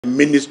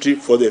ministry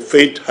for the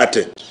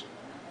faint-hearted.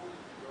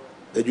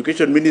 The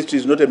Education Ministry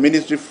is not a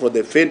ministry for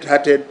the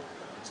faint-hearted,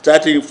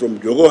 starting from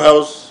Jogo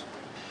House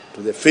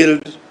to the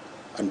field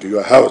and to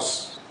your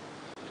house.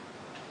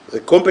 The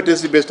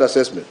competency-based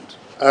assessment,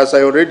 as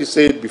I already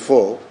said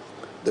before,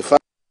 the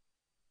fact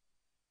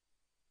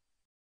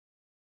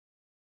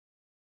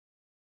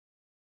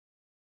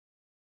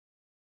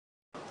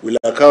will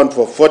account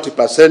for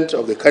 40%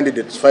 of the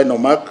candidate's final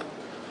mark,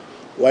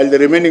 while the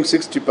remaining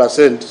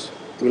 60%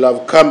 will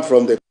have come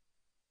from the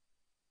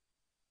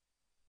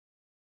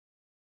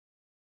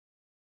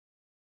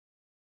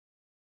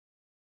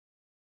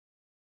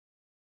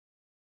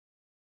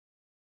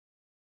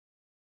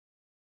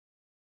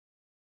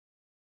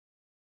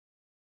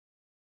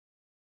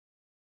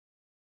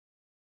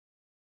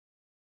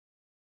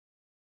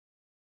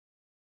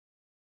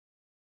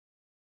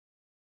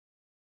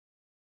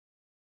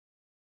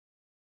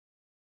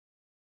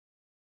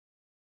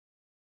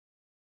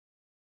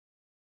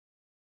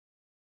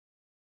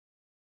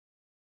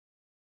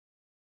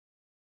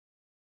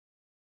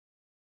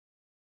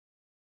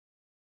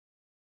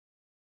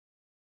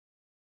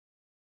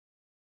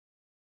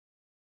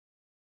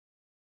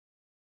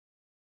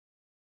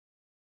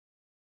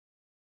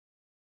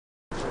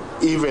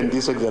even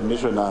this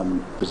examination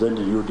I'm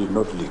presenting you did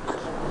not leak.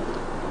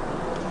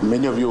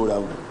 Many of you would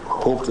have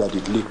hoped that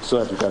it leaked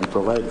so that you can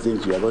provide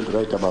things you are going to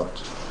write about.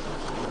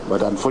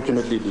 But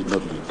unfortunately, it did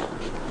not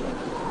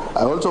leak.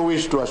 I also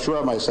wish to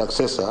assure my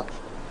successor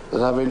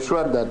that I've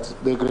ensured that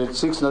the Grade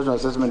 6 National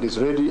Assessment is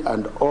ready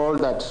and all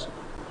that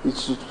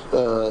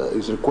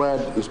is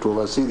required is to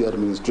oversee the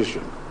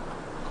administration.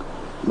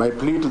 My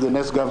plea to the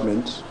next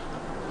government,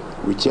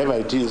 whichever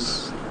it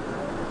is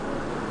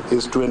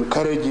to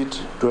encourage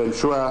it to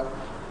ensure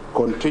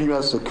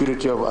continuous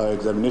security of our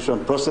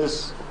examination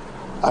process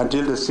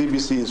until the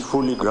CBC is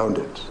fully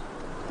grounded.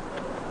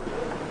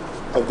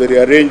 Of the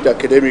rearranged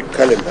academic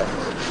calendar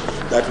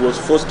that was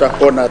forced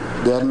upon us,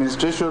 the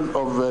administration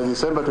of the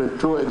December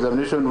 22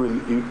 examination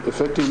will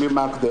effectively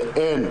mark the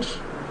end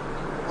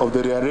of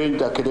the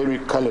rearranged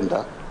academic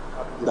calendar,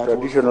 the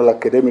traditional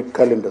academic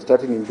calendar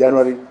starting in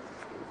January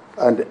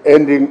and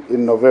ending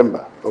in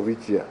November of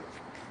each year.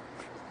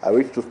 I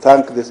wish to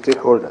thank the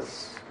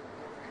stakeholders,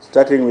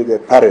 starting with the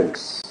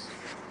parents,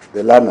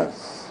 the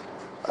learners,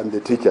 and the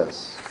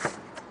teachers.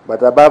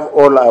 But above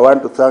all, I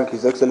want to thank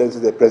His Excellency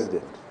the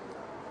President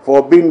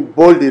for being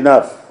bold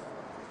enough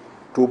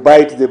to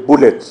bite the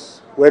bullet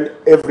when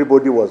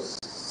everybody was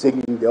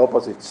singing the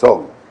opposite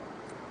song.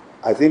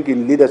 I think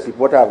in leadership,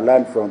 what I've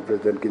learned from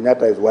President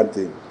Kenyatta is one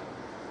thing,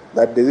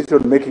 that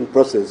decision-making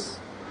process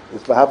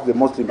is perhaps the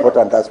most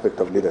important aspect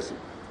of leadership.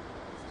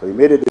 So he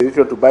made a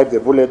decision to bite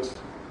the bullet.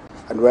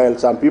 And while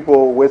some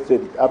people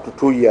wasted up to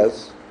 2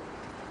 years,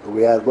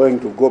 we are going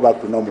to go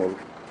back to normal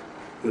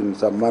in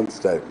some months'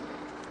 time.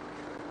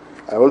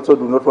 I also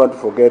do not want to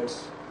forget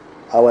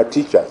our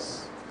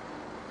teachers,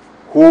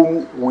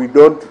 whom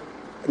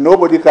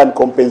nobody can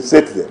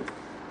compensate them.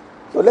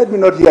 So let me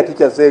not hear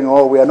teachers saying,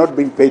 oh, we are not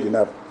being paid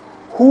enough.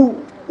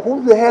 Who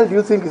the hell do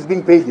you think is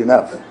being paid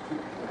enough?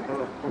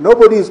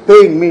 Nobody is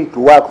paying me to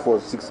work for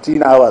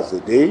 16 hours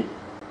a day.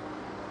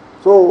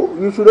 So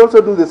you should also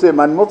do the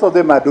same, and most of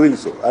them are doing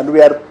so. And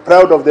we are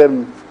proud of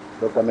them,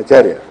 Dr.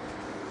 Macharia,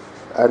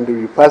 and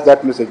we pass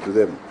that message to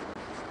them.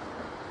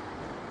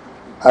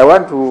 I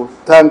want to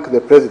thank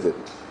the President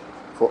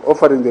for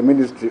offering the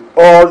ministry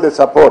all the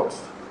support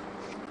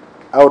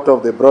out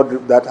of the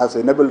broad that has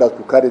enabled us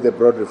to carry the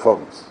broad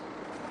reforms.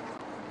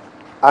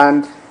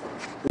 And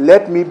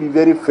let me be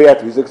very fair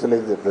to His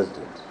Excellency the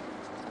President.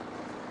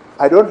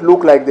 I don't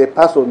look like the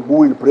person who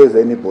will praise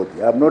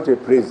anybody. I'm not a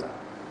praiser.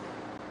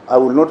 I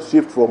will not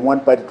shift from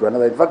one party to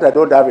another. In fact, I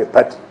don't have a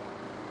party.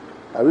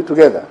 Are we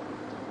together?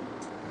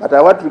 But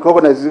I want to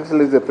recognize His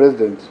Excellency the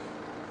President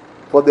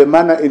for the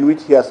manner in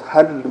which he has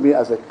handled me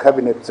as a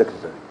cabinet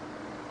secretary.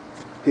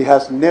 He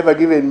has never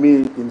given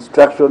me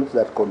instructions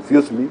that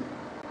confuse me,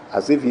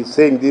 as if he's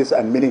saying this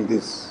and meaning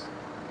this.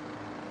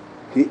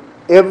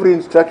 Every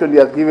instruction he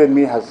has given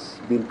me has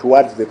been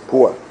towards the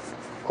poor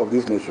of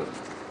this nation.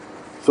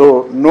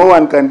 So no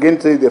one can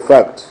gainsay the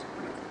fact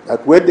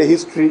that when the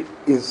history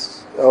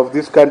of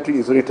this country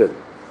is written,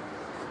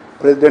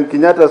 President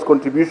Kenyatta's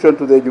contribution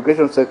to the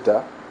education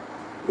sector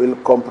will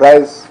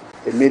comprise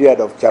a myriad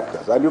of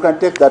chapters. And you can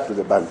take that to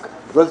the bank,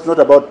 because it's not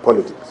about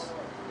politics.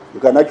 You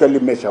can actually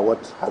measure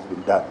what has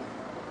been done.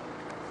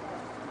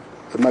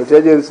 The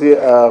multi-agency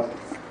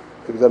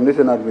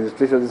examination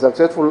administration, the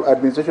successful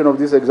administration of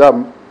this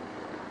exam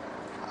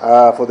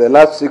for the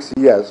last 6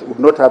 years would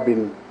not have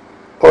been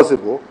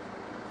possible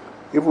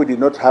if we did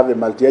not have a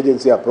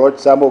multi-agency approach,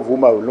 some of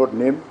whom I will not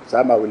name,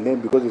 some I will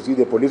name because you see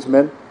the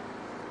policemen.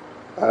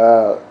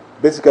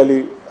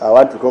 Basically, I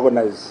want to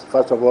recognize,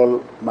 first of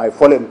all, my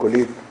fallen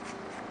colleague,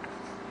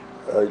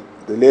 the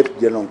late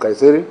General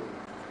Kaiseri,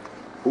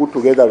 who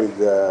together with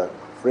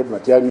Fred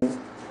Matiang'i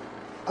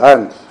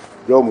and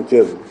Joe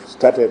Mucheru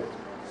started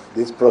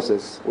this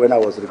process when I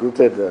was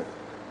recruited to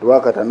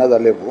work at another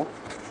level.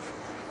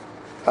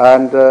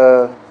 And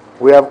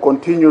we have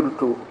continued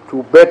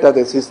to better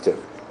the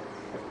system.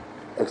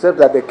 except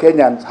that the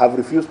Kenyans have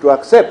refused to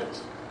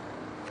accept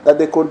that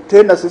the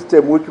container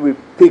system which we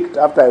picked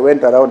after I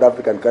went around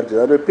African countries,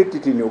 and we picked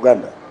it in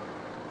Uganda,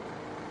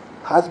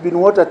 has been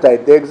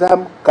watertight. The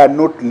exam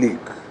cannot leak.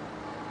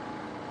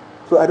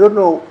 So I don't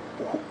know,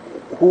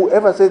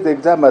 whoever says the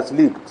exam has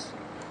leaked,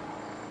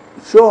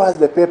 show us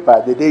the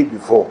paper the day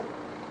before.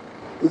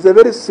 It's a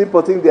very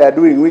simple thing they are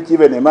doing, which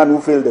even a man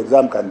who failed the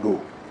exam can do.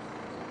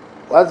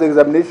 Once the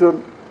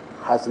examination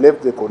has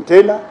left the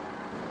container,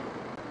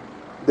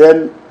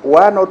 then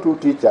one or two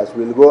teachers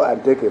will go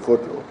and take a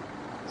photo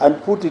and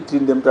put it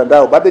in the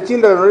mtandao. But the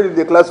children are already in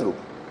the classroom.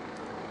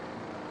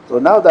 So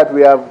now that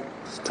we have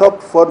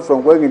stopped phone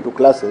from going into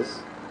classes,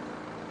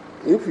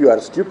 if you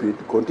are stupid,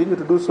 continue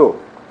to do so.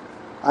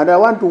 And I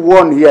want to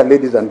warn here,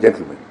 ladies and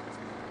gentlemen,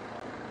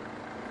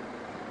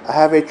 I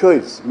have a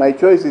choice. My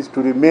choice is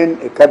to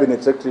remain a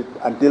cabinet secretary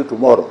until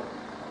tomorrow.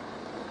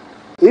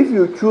 If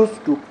you choose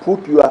to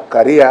put your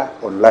career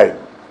online,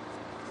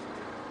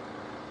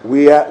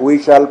 we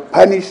shall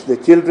punish the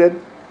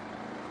children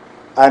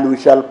and we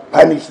shall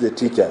punish the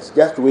teachers.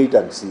 Just wait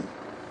and see.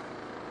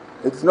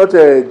 It's not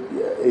a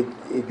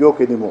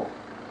joke anymore.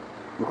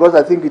 Because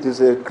I think it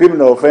is a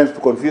criminal offense to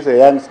confuse a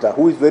youngster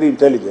who is very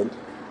intelligent.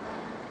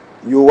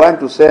 You want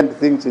to send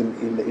things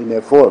in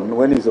a phone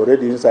when he's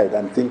already inside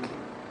and thinking.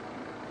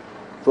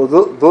 So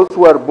those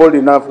who are bold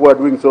enough, who are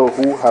doing so,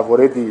 who have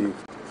already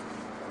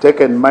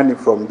taken money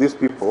from these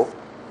people,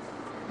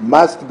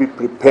 must be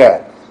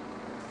prepared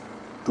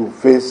to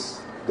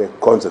face the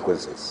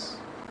consequences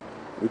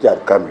which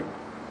are coming.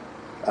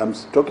 I'm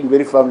talking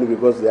very firmly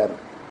because there are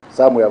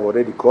some we have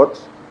already caught.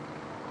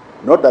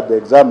 Not that the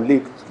exam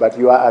leaked, but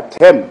your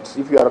attempt,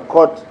 if you are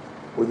caught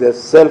with a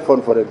cell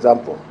phone, for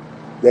example,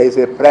 there is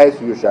a price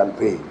you shall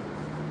pay.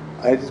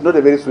 And it is not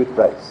a very sweet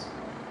price.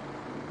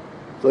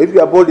 So if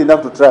you are bold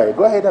enough to try,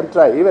 go ahead and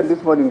try. Even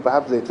this morning,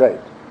 perhaps they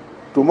tried.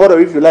 Tomorrow,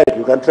 if you like,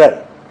 you can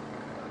try.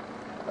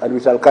 And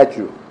we shall catch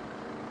you.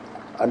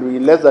 And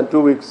in less than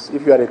 2 weeks,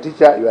 if you are a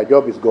teacher, your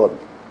job is gone.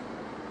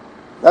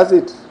 That's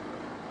it.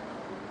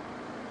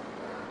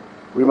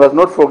 We must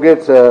not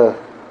forget the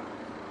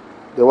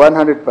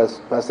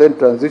 100%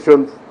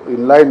 transition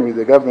in line with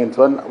the government's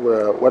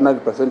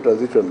 100%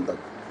 transition. That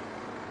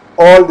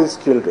all these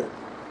children,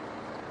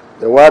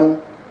 the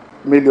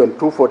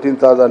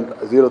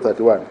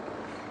 1,214,031,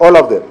 all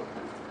of them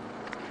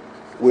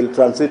will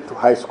transit to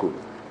high school.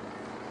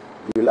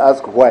 You will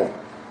ask why.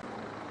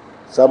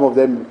 Some of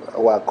them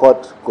were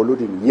caught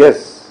colluding.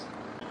 Yes,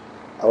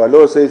 our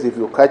law says if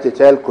you catch a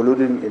child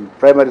colluding in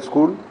primary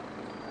school,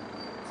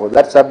 for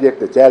that subject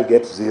the child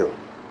gets 0.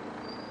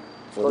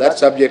 For that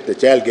subject the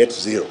child gets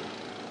 0.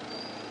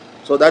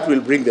 So that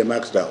will bring the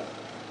marks down.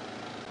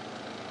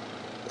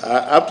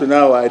 Up to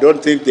now, I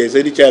don't think there's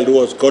any child who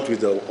was caught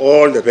with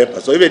all the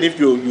papers. So even if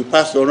you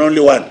pass on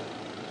only one,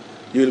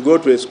 you will go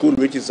to a school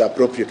which is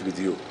appropriate with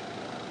you.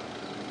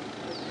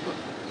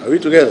 Are we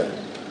together?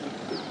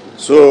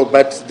 So,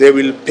 but they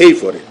will pay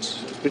for it,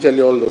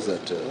 especially all those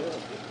that...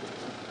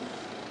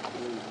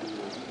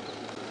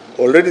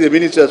 already the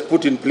minister has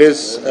put in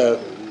place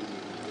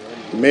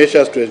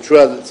measures to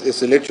ensure that a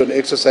selection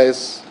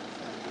exercise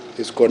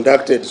is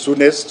conducted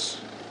soonest,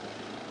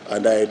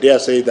 and I dare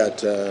say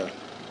that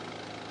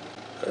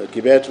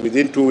Kibet,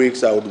 within 2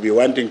 weeks, I would be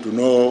wanting to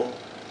know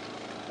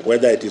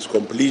whether it is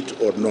complete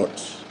or not.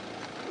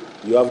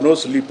 You have no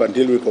sleep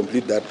until we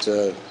complete that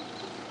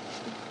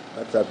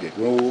subject.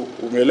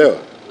 Umeelewa?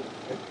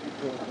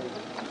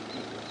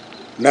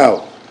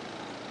 Now,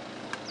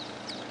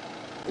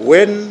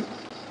 when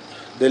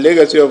the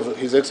legacy of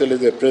His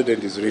Excellency the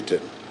President is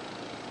written,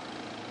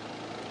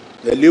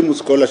 the LIMU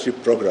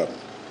scholarship program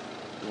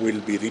will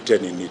be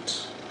written in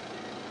it.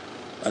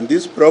 And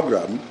this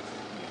program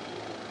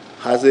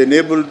has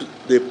enabled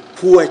the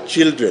poor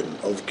children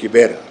of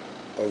Kibera,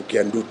 of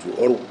Kiandutu,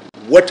 or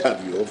what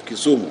have you, of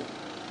Kisumu,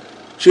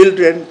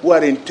 children who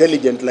are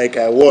intelligent like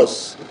I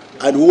was,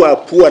 and who are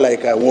poor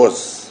like I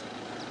was,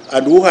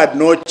 and who had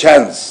no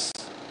chance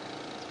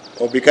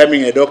of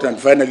becoming a doctor and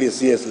finally a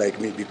CS like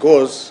me,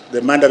 because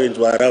the mandarins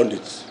were around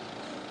it.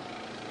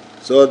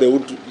 So they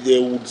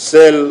would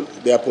sell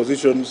their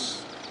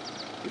positions.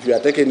 If you are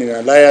taken in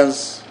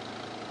alliance,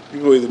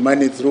 people with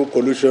money through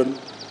collusion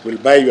will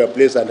buy your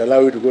place and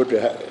allow you to go to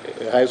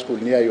a high school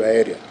near your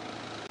area.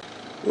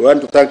 We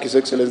want to thank His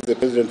Excellency the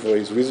President for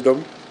his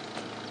wisdom,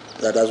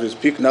 that as we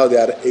speak now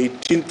there are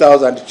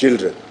 18,000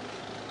 children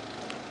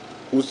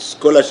whose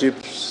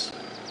scholarships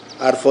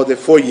are for the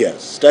 4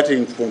 years,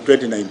 starting from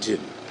 2019.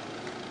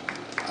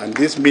 And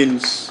this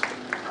means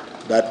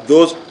that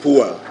those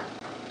poor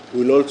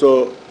will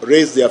also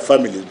raise their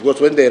families,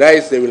 because when they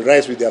rise, they will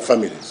rise with their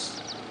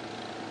families.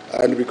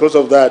 And because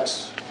of that,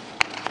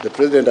 the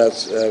President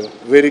has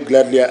very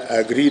gladly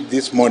agreed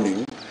this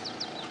morning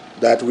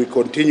that we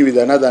continue with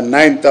another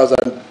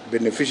 9,000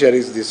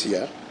 beneficiaries this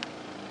year.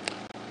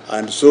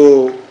 And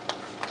so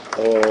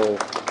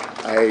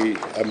I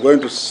am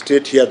going to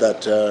state here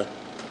that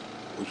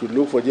we should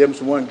look for James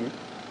Mwangi,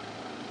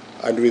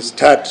 and we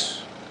start.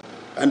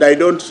 And I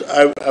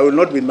will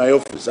not be in my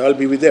office, I will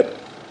be with them.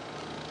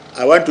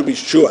 I want to be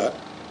sure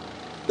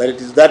that it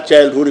is that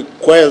child who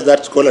requires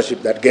that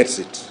scholarship that gets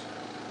it.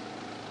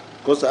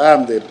 Because I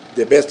am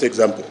the best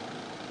example.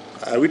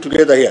 Are we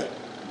together here?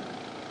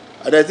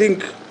 And I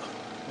think,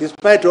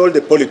 despite all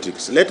the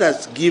politics, let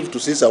us give to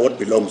Caesar what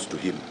belongs to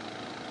him.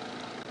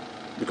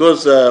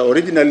 Because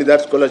originally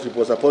that scholarship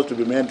was supposed to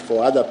be meant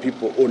for other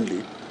people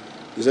only.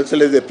 His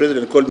Excellency the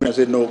President called me and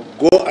said, no,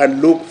 go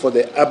and look for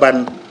the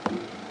urban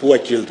poor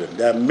children.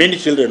 There are many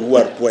children who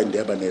are poor in the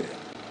urban area.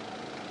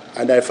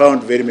 And I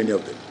found very many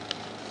of them.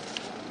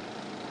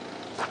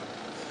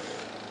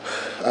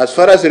 As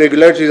far as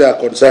irregularities are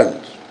concerned,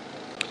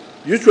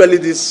 usually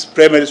this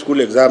primary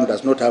school exam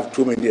does not have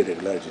too many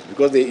irregularities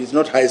because it's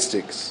not high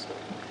stakes.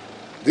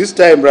 This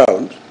time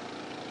round,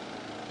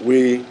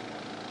 we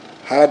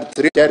had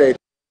 3 to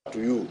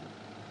you.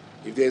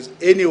 If there's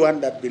anyone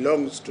that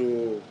belongs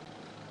to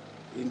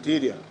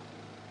Interior,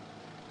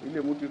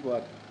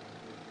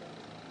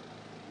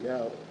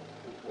 yeah,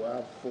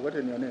 I've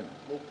forgotten your name.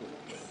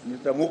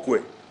 Mr.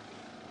 Mukwe,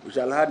 we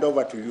shall hand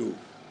over to you.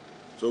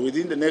 So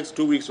within the next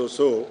 2 weeks or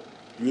so,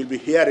 you will be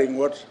hearing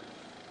what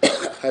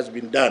has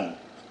been done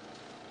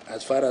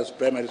as far as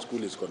primary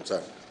school is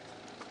concerned.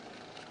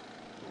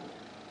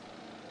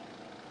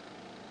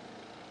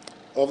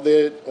 Of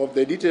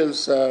the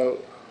details,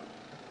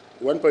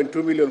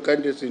 1.2 million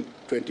candidates in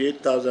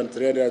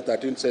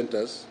 28,313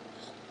 centers.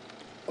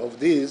 Of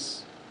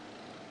these,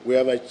 we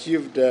have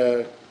achieved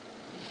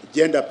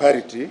gender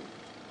parity,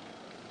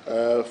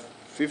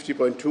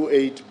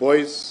 50.28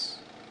 boys,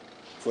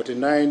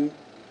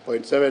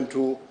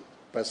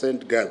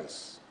 49.72%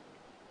 girls.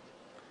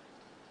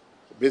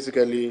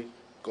 Basically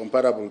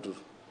comparable to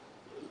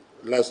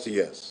last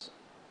year's.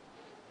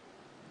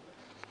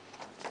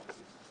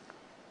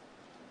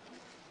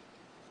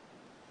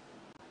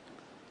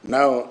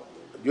 Now,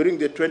 during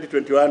the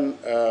 2021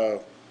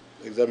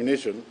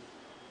 examination,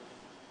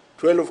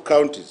 12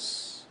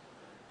 counties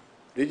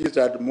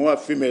registered more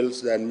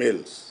females than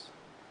males.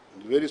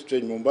 It's very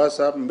strange.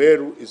 Mombasa,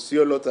 Meru,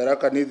 Isiolo,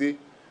 Tharaka Nithi,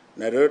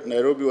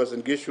 Nairobi,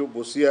 Uasin Gishu,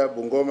 Busia,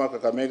 Bungoma,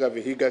 Kakamega,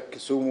 Vihiga,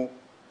 Kisumu,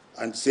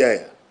 and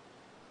Siaya.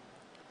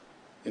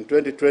 In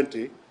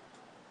 2020,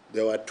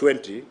 there were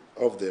 20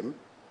 of them.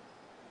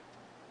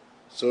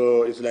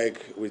 So it's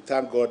like we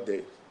thank God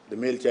the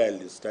male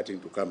child is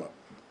starting to come up.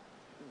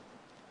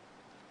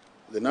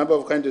 The number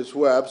of candidates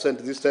who are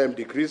absent this time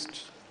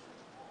decreased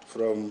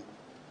from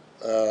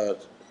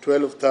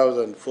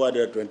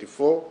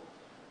 12,424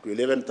 to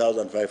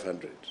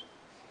 11,500.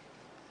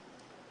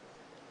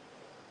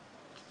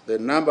 The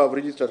number of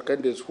registered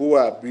candidates who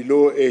are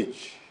below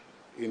age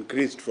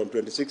increased from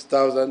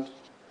 26,000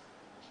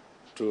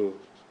 to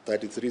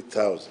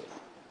 33,000.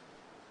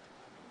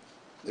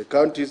 The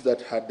counties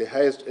that had the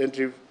highest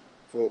entry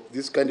for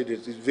these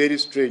candidates is very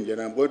strange,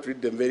 and I'm going to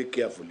read them very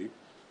carefully.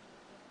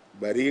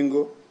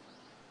 Baringo,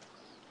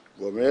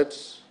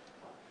 Bomet,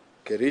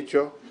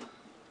 Kericho,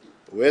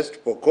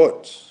 West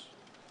Pokot,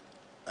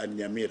 and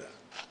Nyamira.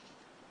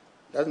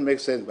 Doesn't make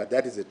sense, but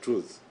that is the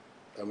truth.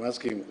 I'm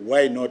asking,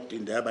 why not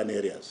in the urban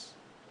areas?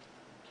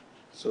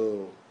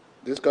 So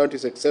these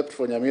counties, except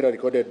for Nyamira,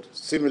 recorded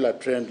similar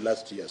trend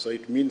last year. So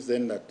it means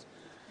then that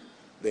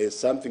there is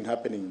something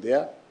happening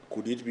there.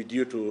 Could it be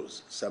due to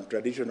some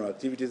traditional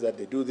activities that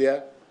they do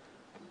there?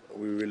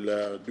 We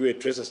will do a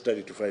tracer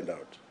study to find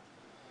out.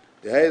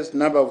 The highest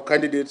number of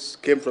candidates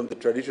came from the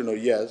traditional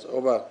years,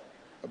 over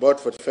about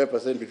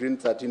 45% between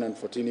 13 and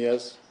 14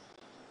 years.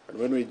 And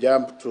when we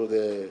jump to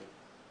the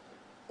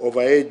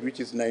overage, which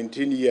is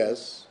 19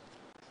 years,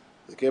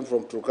 they came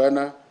from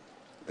Turkana,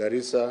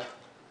 Garissa,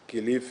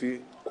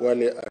 Kilifi,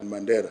 Kwale, and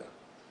Mandera.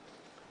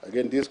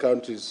 Again, these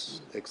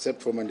counties,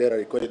 except for Mandera,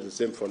 recorded the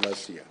same for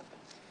last year.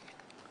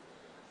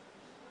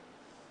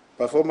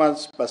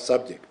 Performance per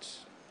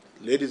subject.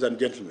 Ladies and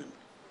gentlemen,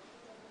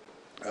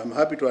 I'm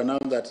happy to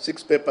announce that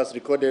 6 papers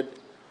recorded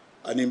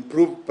an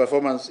improved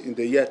performance in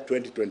the year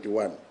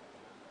 2021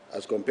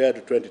 as compared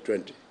to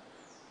 2020.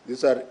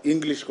 These are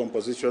English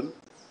composition,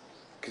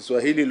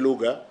 Kiswahili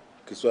Lugha,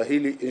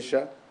 Kiswahili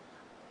Insha,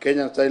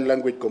 Kenyan Sign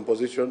Language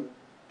composition,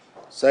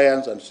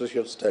 science and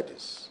social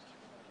studies.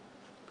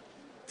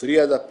 3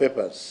 other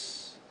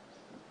papers,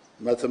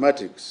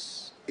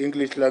 mathematics,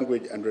 English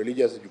language and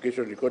religious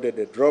education, recorded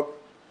a drop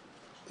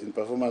in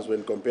performance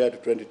when compared to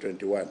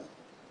 2021.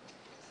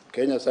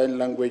 Kenya Sign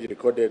Language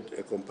recorded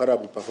a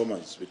comparable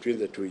performance between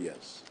the 2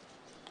 years.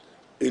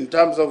 In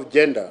terms of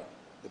gender,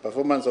 the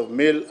performance of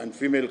male and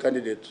female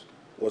candidates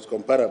was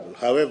comparable.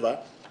 However,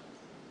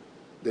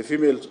 the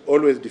females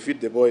always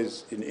defeat the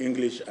boys in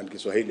English and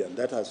Kiswahili, and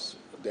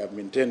they have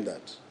maintained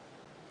that.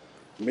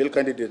 Male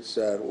candidates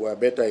were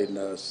better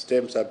in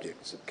STEM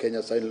subjects,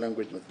 Kenya Sign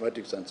Language,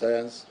 mathematics and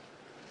science,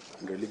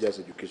 and religious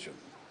education.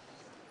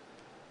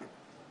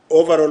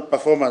 Overall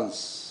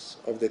performance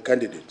of the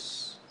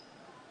candidates.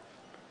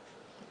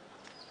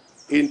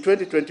 In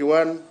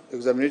 2021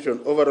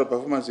 examination, overall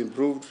performance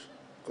improved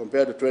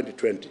compared to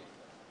 2020,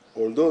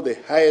 although the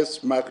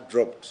highest mark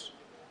dropped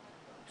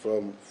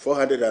from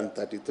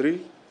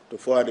 433 to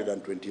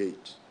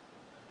 428.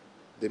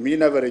 The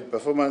mean average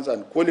performance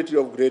and quality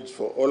of grades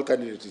for all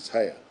candidates is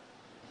higher.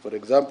 For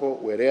example,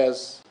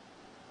 whereas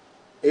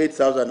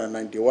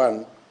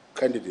 8,091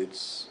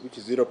 candidates, which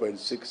is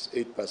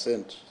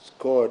 0.68%,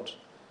 scored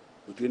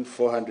between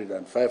 400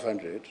 and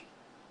 500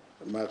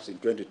 marks in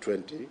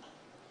 2020,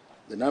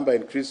 the number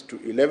increased to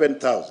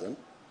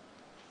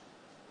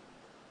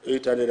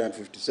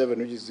 11,857,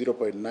 which is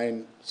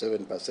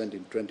 0.97%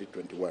 in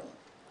 2021.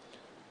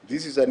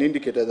 This is an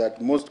indicator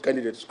that most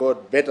candidates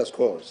scored better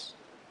scores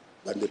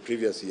than the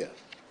previous year.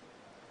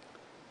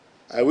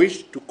 I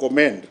wish to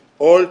commend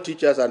all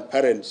teachers and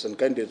parents and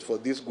candidates for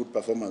this good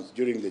performance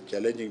during the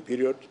challenging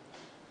period.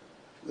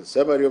 The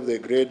summary of the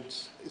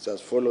grades is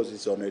as follows.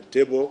 It's on a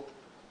table,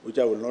 which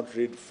I will not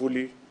read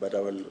fully, but I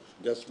will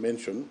just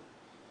mention.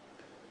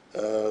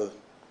 4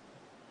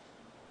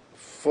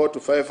 to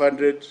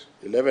 500,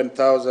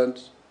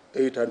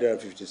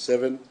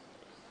 11,857,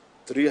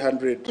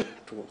 300 to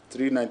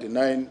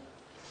 399,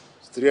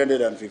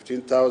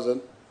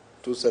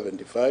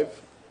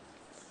 315,275,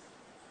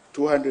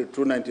 200 to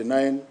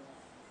 299,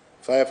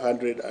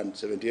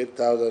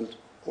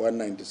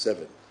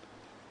 578,197.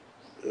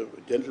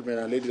 Gentlemen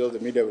and ladies of the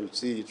media will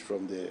see it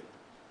from the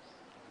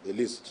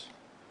list.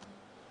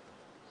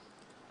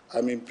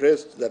 I'm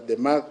impressed that the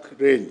mark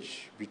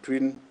range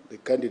between the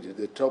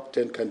top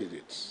 10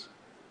 candidates,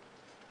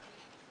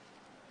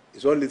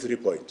 is only 3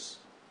 points.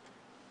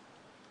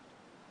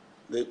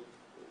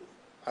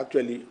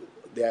 Actually,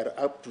 there are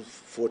up to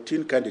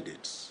 14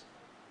 candidates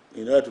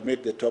in order to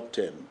make the top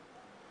 10,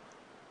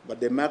 but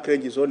the mark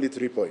range is only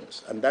 3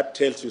 points, and that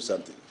tells you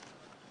something.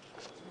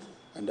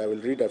 And I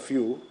will read a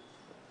few.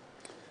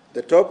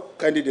 The top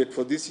candidate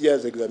for this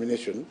year's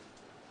examination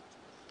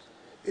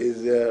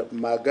is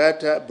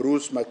Magata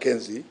Bruce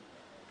Mackenzie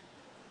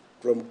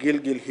from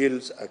Gilgil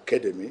Hills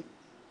Academy.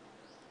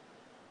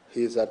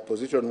 He is at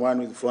position 1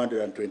 with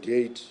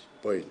 428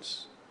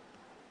 points.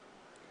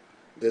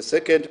 The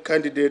second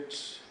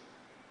candidate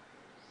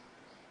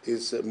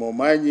is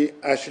Momanyi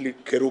Ashley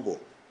Kerubo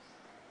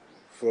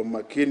from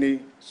Makini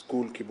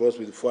School, Kibos,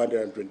 with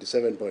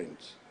 427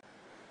 points.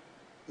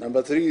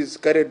 Number 3 is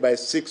carried by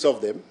 6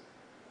 of them,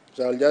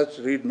 so I'll just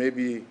read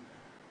maybe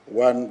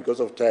one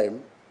because of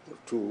time, or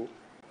 2.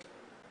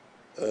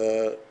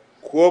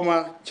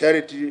 Kuoma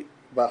Charity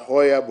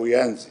Bahoya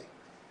Buyanzi,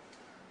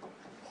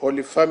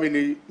 Holy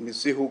Family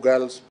Misihu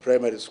Girls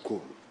Primary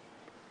School.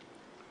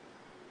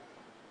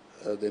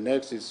 The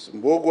next is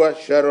Mbogwa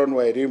Sharon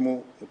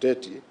Wairimu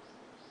Muteti,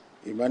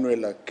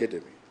 Emmanuel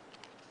Academy.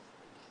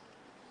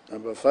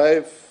 Number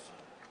 5,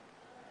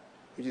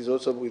 which is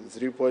also with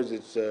 3 points,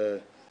 it's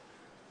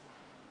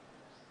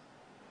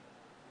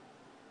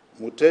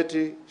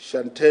Muteti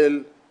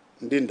Chantel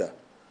Ndinda,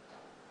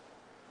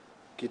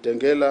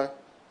 Kitengela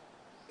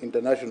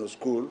International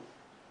School.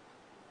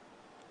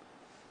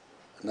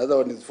 Another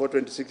one is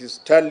 426 is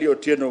Stanley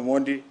Otieno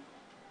Mondi,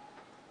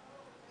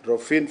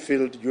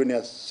 Rofinfield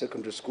Junior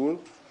Secondary School.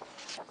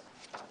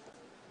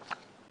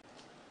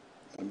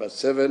 Number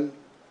 7,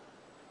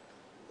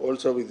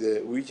 also with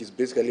which is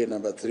basically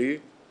number 3,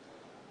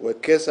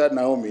 Wekesa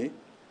Naomi,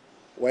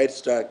 White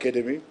Star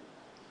Academy.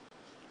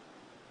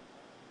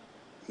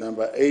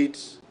 Number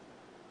 8,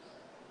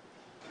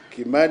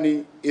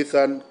 Kimani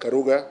Ethan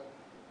Karuga,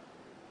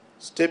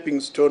 Stepping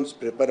Stones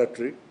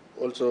Preparatory,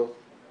 also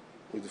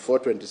with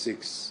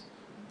 426.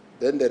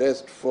 Then the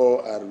rest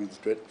 4 are with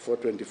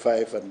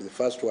 425, and the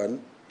first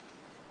one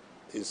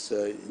is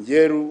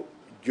Njeru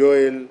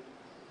Joel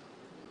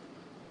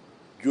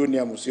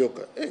Junior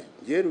Musioka.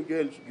 Njeru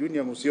Joel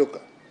Junior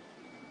Musioka,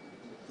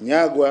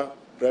 Nyagwa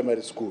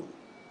Primary School.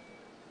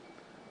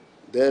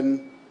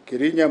 Then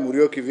Kirinya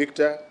Murioki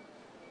Victor,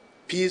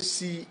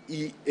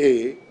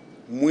 PCEA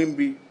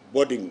Mwimbi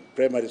Boarding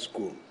Primary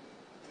School.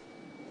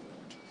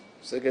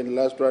 Second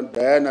last one,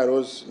 Diana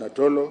Rose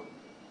Natolo,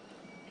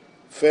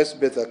 First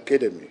Beth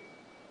Academy.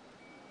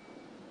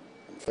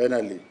 And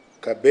finally,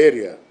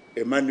 Kaberia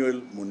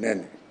Emmanuel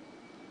Munene,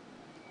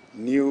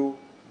 New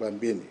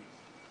Bambini.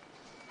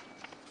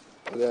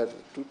 There are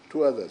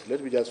two others.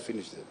 Let me just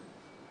finish them.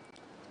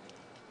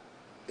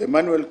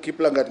 Emmanuel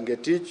Kiplangat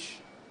Ngetich,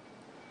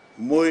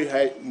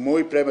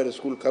 Moi Primary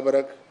School,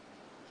 Kabarak,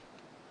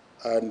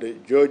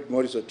 and George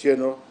Morris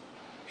Otieno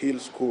Hill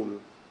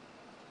School.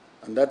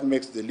 And that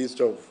makes the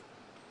list of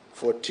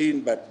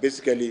 14, but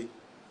basically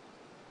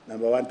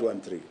number 1, 2,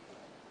 and 3.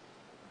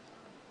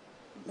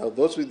 Now,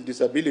 those with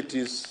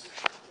disabilities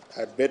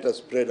had better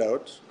spread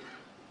out.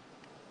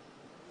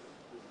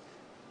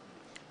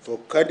 For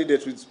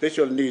candidates with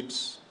special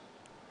needs,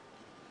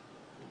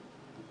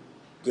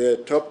 the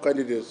top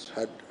candidates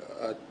had,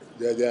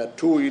 there are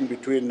 2 in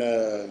between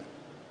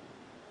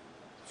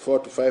 4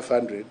 to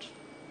 500,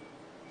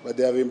 but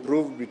they have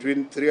improved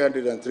between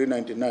 300 and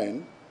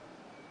 399,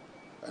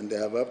 and they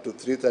have up to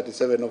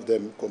 337 of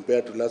them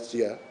compared to last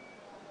year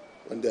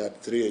when they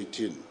had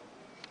 318.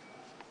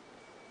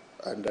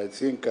 And I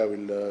think I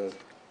will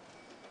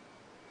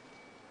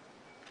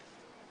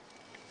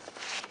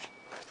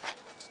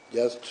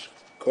just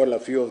call a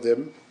few of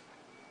them.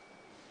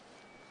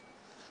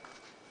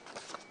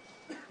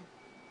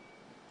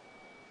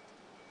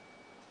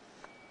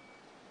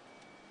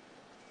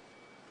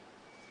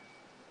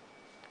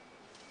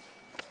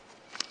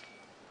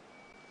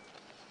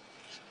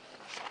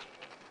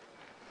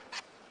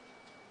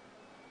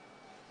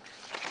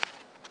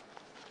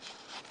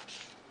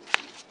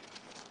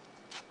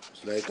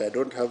 It's like I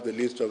don't have the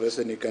list of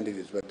SNE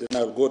candidates, but then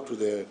I'll go to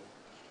the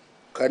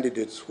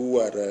candidates who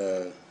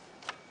are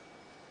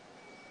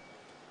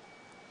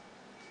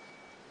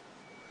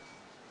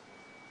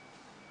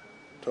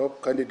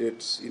top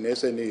candidates in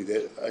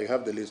SNE. I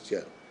have the list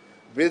here.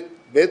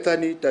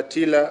 Bethany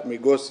Tatila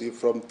Migosi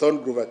from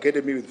Thorngrove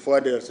Academy with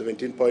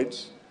 417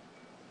 points.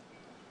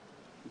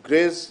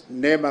 Grace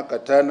Nema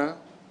Katana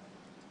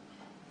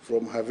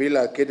from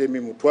Havila Academy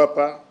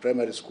Mutwapa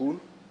Primary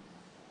School.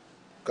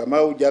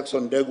 Kamau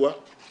Jackson Degwa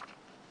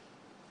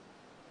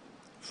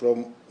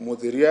from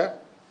Mudhiria.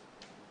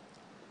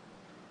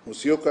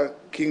 Musioka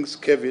Kings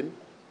Kevin.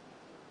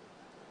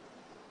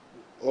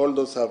 All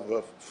those have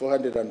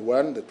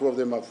 401. The two of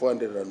them have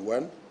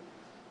 401.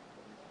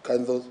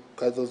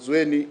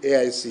 Kadhozweni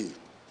AIC.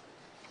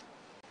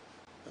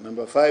 And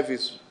number 5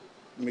 is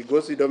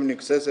Migosi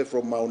Dominic Sese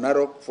from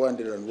Maunarok,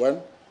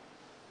 401.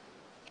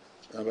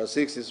 Number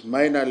 6 is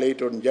Minor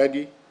Leighton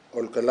Jagi,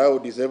 Olkalau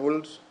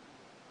Disabled,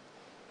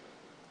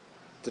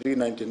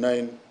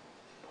 399.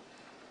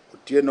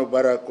 Otieno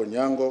Bara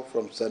Konyango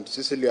from St.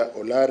 Cecilia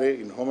Olare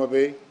in Homa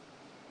Bay.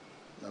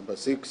 Number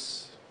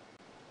 6.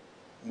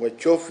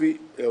 Mwechofi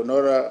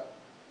Leonora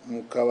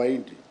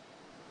Mkawaindi,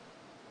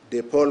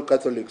 De Paul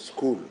Catholic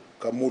School,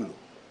 Kamulu.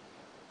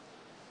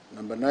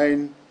 Number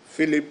 9,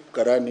 Philip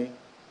Karani,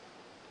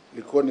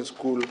 Likoni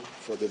School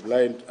for the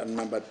Blind. And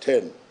number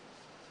 10,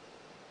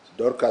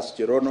 Dorcas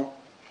Cherono,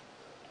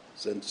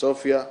 St.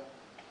 Sophia,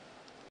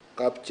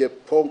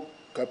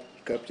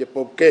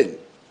 Kapchepokeng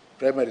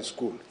Primary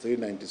School,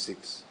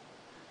 396.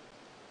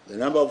 The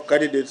number of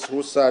candidates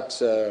who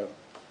sat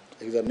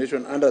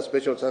examination under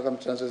special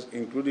circumstances,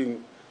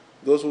 including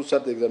those who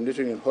sat the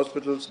examination in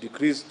hospitals,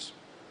 decreased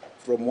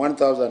from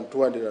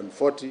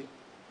 1,240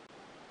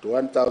 to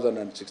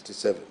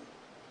 1,067.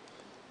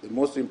 The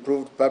most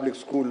improved public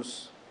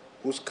schools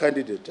whose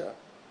candidates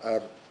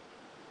are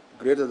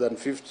greater than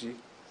 50,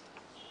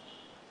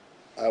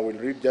 I will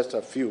read just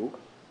a few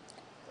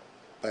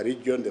per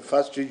region. The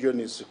first region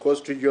is the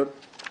Coast Region,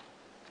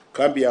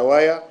 Kambi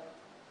Awaya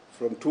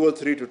from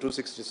 203 to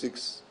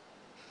 266.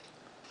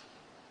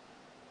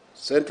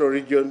 Central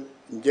Region,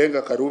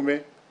 Njenga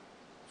Karume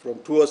from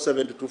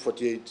 207 to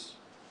 248.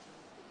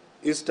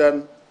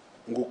 Eastern,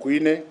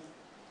 Ngukuine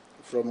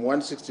from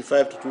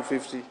 165 to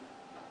 250.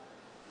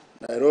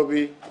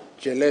 Nairobi,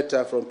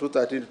 Cheleta from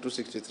 213 to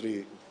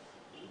 263.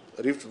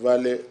 Rift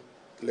Valley,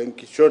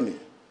 Lenkishoni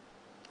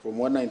from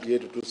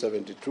 198 to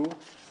 272.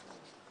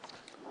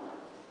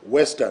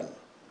 Western,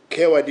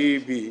 Kewa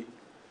DEB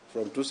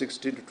from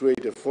 216 to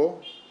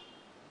 284.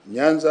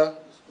 Nyanza,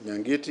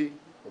 Nyangiti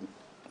from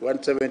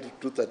 170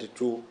 to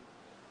 232.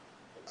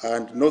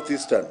 And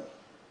Northeastern,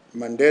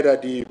 Mandera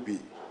DEB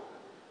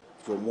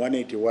from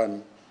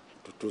 181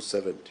 to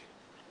 270.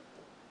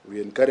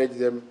 We encourage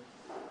them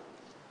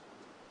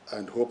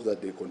and hope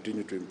that they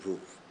continue to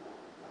improve.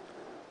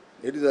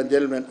 Ladies and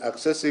gentlemen,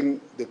 accessing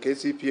the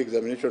KCPE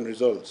examination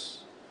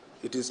results,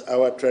 it is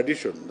our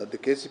tradition that the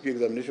KCPE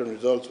examination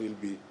results will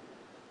be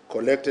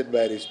collected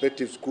by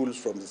respective schools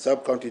from the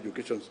sub-county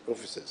education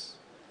offices.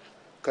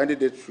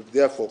 Candidates should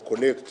therefore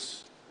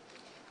collect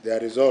their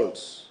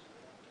results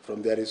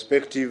from their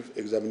respective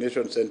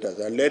examination centers.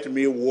 And let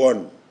me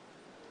warn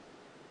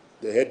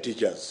the head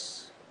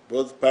teachers,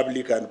 both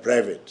public and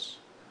private,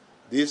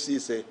 this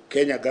is a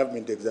Kenya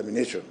government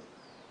examination.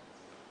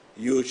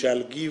 You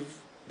shall give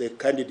the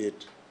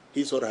candidate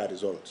his or her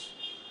results.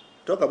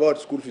 Talk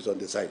about school fees on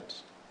the side.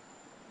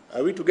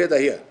 Are we together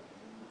here?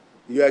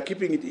 You are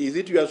keeping it, is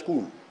it your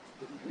school?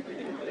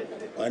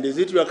 And is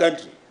it your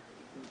country?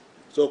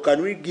 So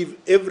can we give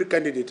every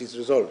candidate his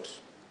results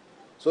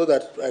so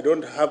that I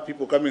don't have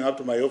people coming up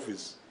to my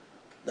office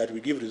that we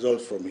give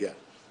results from here?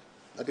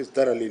 That is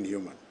thoroughly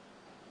inhuman.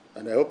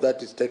 And I hope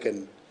that is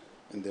taken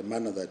in the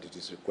manner that it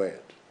is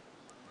required.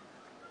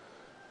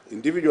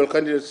 Individual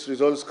candidates'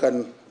 results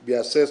can be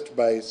assessed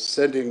by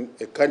sending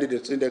a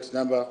candidate's index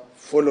number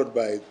followed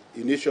by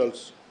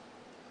initials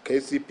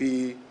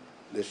KCPE,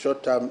 the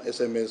short-term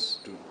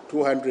SMS to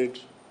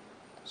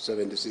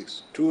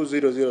 20076,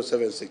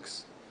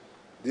 20076.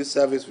 This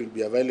service will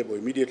be available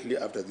immediately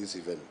after this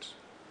event.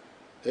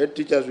 Head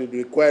teachers will be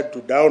required to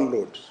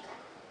download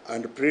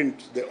and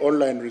print the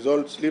online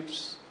result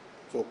slips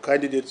for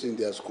candidates in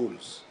their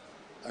schools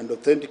and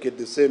authenticate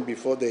the same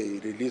before they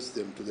release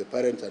them to the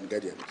parents and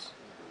guardians.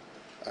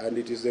 And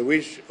it is the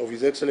wish of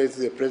His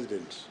Excellency the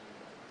President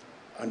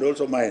and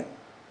also mine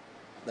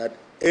that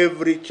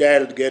every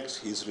child gets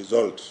his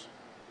results.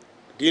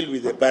 Deal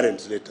with the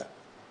parents later.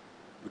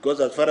 Because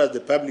as far as the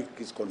public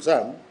is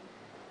concerned,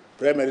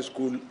 primary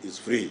school is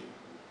free.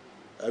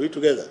 Are we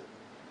together?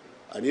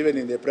 And even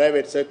in the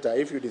private sector,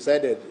 if you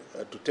decided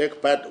to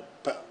take part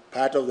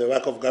of the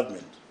work of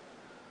government,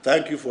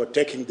 thank you for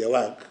taking the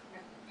work,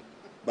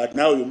 but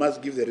now you must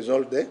give the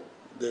result to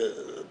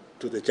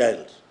the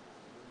child.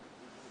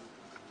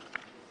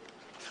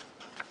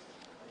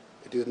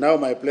 It is now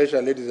my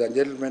pleasure, ladies and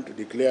gentlemen, to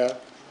declare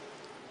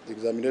the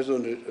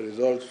examination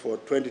results for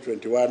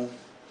 2021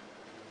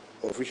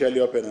 officially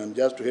open. And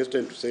just to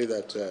hasten to say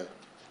that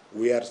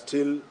we are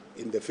still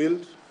in the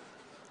field.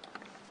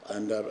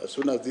 And as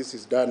soon as this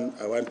is done,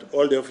 I want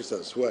all the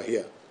officers who are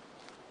here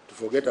to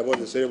forget about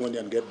the ceremony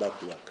and get back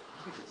to work.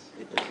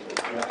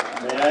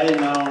 May I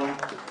now,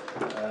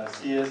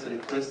 CS,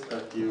 request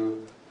that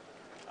you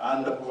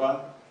hand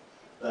over,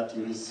 that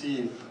you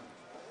receive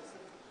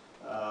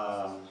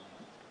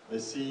the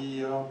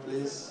CEO,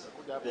 please,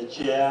 the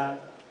chair,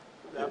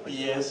 the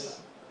PS.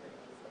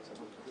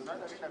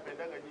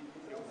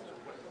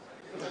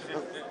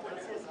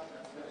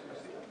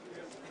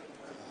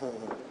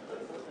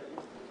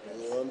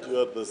 We want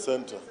you at the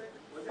center.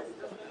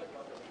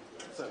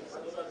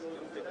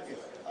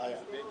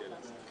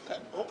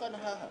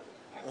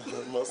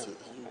 Must you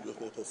go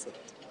at the center.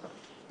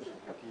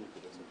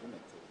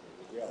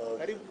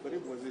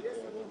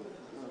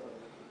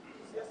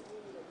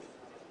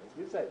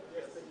 This side?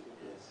 Yes,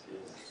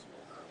 yes.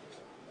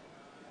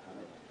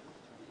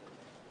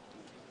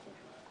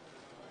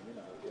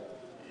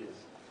 Yes.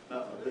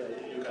 Now,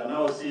 you can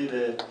now see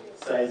the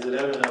size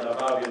 11 and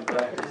above in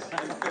practice.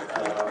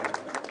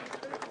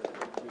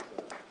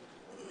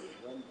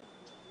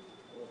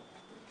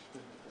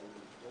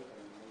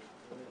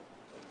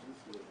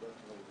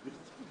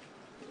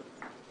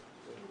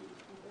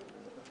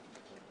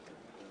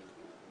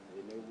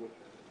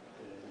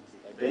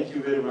 Thank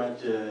you very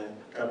much,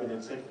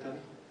 Cabinet Secretary.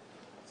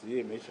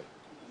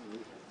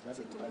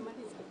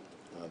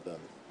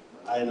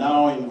 I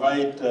now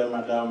invite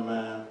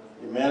Madam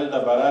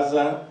Imelda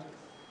Baraza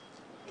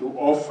to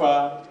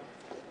offer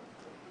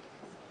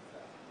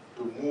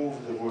to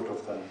move the vote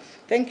of thanks.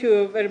 Thank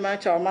you very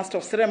much, our Master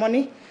of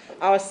Ceremony,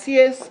 our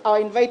CS, our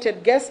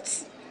invited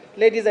guests,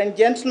 ladies and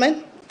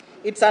gentlemen.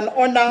 It's an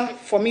honor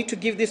for me to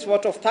give this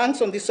vote of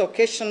thanks on this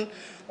occasion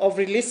of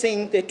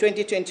releasing the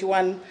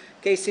 2021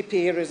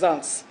 KCPE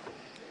results.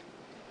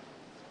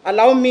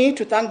 Allow me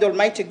to thank the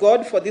Almighty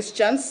God for this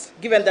chance,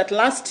 given that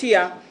last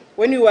year,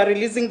 when we were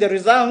releasing the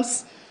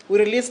results, we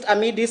released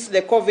amidst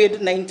the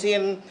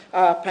COVID-19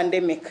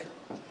 pandemic.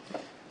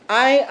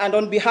 I, and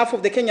on behalf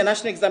of the Kenya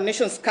National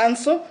Examinations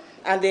Council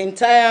and the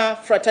entire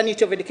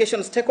fraternity of education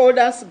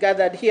stakeholders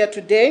gathered here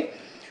today,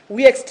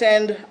 we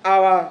extend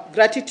our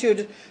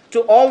gratitude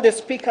to all the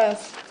speakers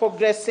for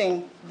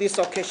gracing this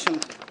occasion.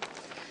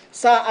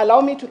 Sir,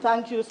 allow me to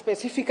thank you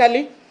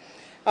specifically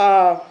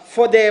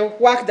for the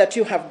work that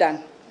you have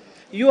done.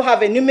 You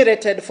have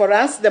enumerated for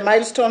us the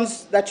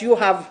milestones that you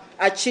have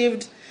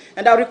achieved,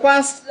 and I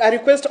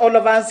request all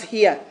of us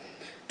here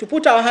to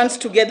put our hands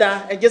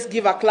together and just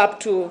give a clap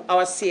to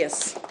our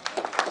CS.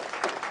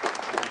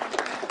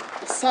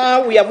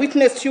 Sir, we have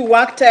witnessed you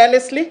work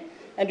tirelessly,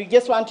 and we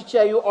just want to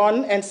cheer you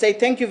on and say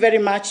thank you very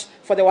much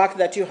for the work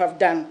that you have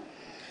done.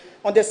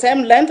 On the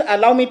same length,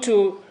 allow me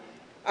to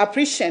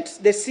appreciate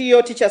the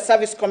CEO Teacher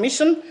Service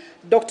Commission,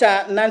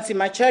 Dr. Nancy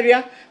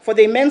Macharia, for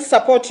the immense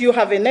support you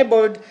have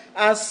enabled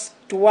us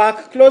to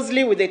work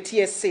closely with the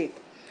TSC.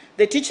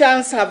 The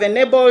teachers have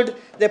enabled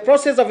the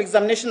process of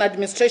examination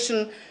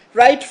administration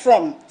right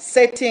from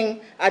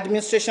setting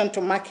administration to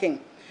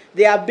marking.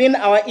 They have been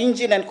our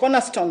engine and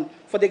cornerstone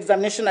for the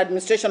examination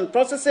administration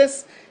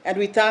processes, and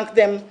we thank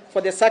them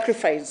for the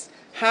sacrifice,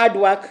 hard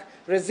work,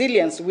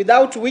 resilience,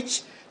 without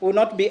which we will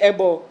not be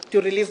able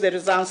to release the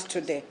results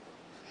today.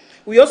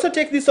 We also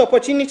take this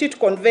opportunity to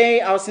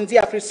convey our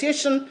sincere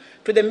appreciation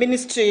to the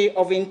Ministry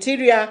of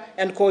Interior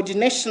and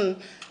Coordination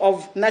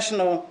of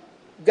National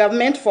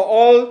Government for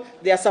all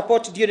their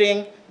support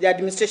during the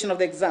administration of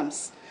the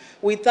exams.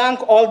 We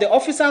thank all the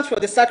officers for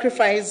the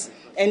sacrifice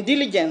and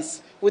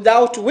diligence,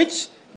 without which